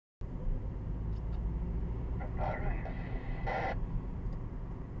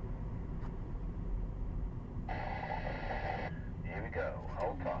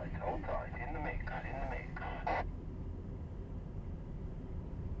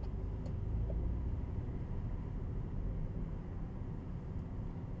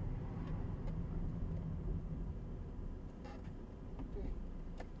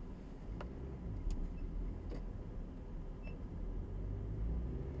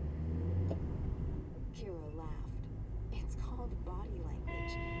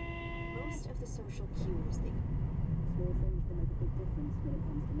the social cues they... Small things can make a big difference when it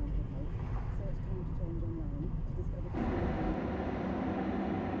comes to mental health. Search time to change online to discover the small things.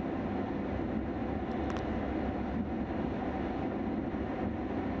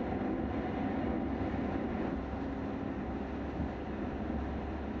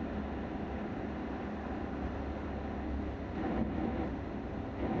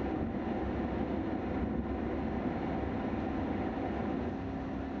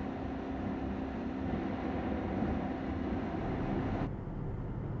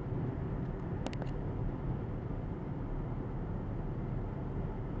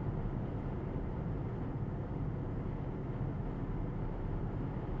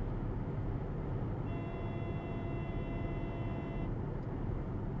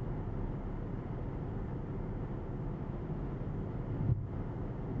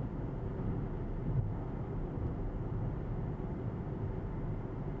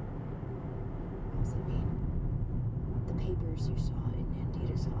 You saw in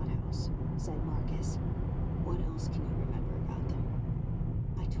Nandita's hothouse, said Marcus. What else can you remember about them?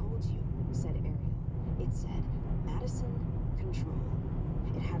 I told you, said Ariel. It said, Madison, control.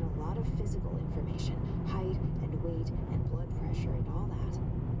 It had a lot of physical information, height and weight and blood pressure and all that.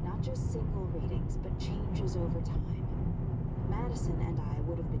 Not just single readings, but changes over time. Madison and I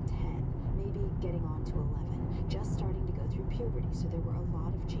would have been 10, maybe getting on to 11, just starting to go through puberty, so there were a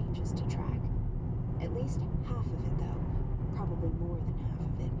lot of changes to track. At least half of it, though, probably more than half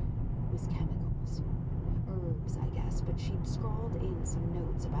of it, was chemicals. Herbs, I guess, but she'd scrawled in some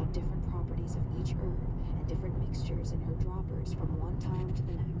notes about different properties of each herb and different mixtures in her droppers from one time to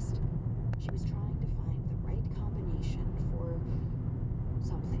the next. She was trying to find the right combination for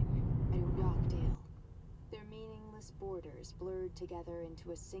something. I don't know. Rockdale. Their meaningless borders blurred together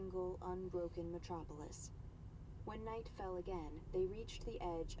into a single, unbroken metropolis. When night fell again, they reached the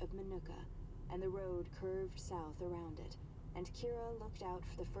edge of Manuka, and the road curved south around it, and Kira looked out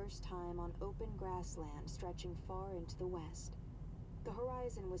for the first time on open grassland stretching far into the west. The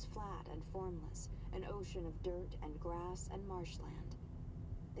horizon was flat and formless, an ocean of dirt and grass and marshland.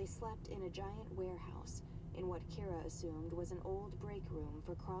 They slept in a giant warehouse, in what Kira assumed was an old break room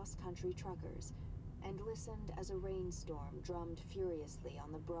for cross-country truckers, and listened as a rainstorm drummed furiously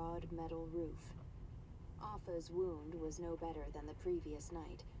on the broad metal roof. Affa's wound was no better than the previous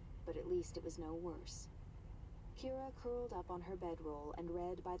night, but at least it was no worse. Kira curled up on her bedroll and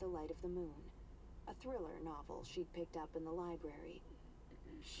read by the light of the moon. A thriller novel she'd picked up in the library.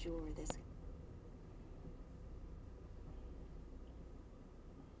 Sure, this...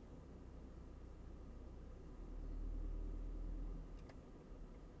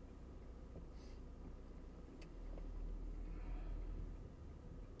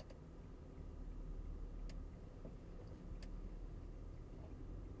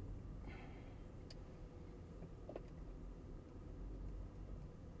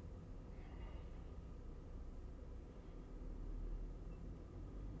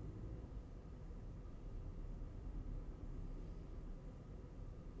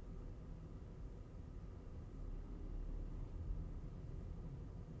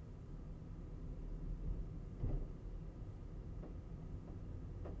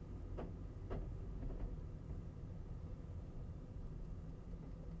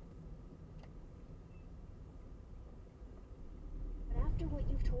 After what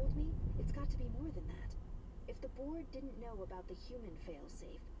you've told me, it's got to be more than that. If the board didn't know about the human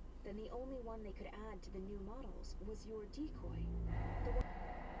failsafe, then the only one they could add to the new models was your decoy. The one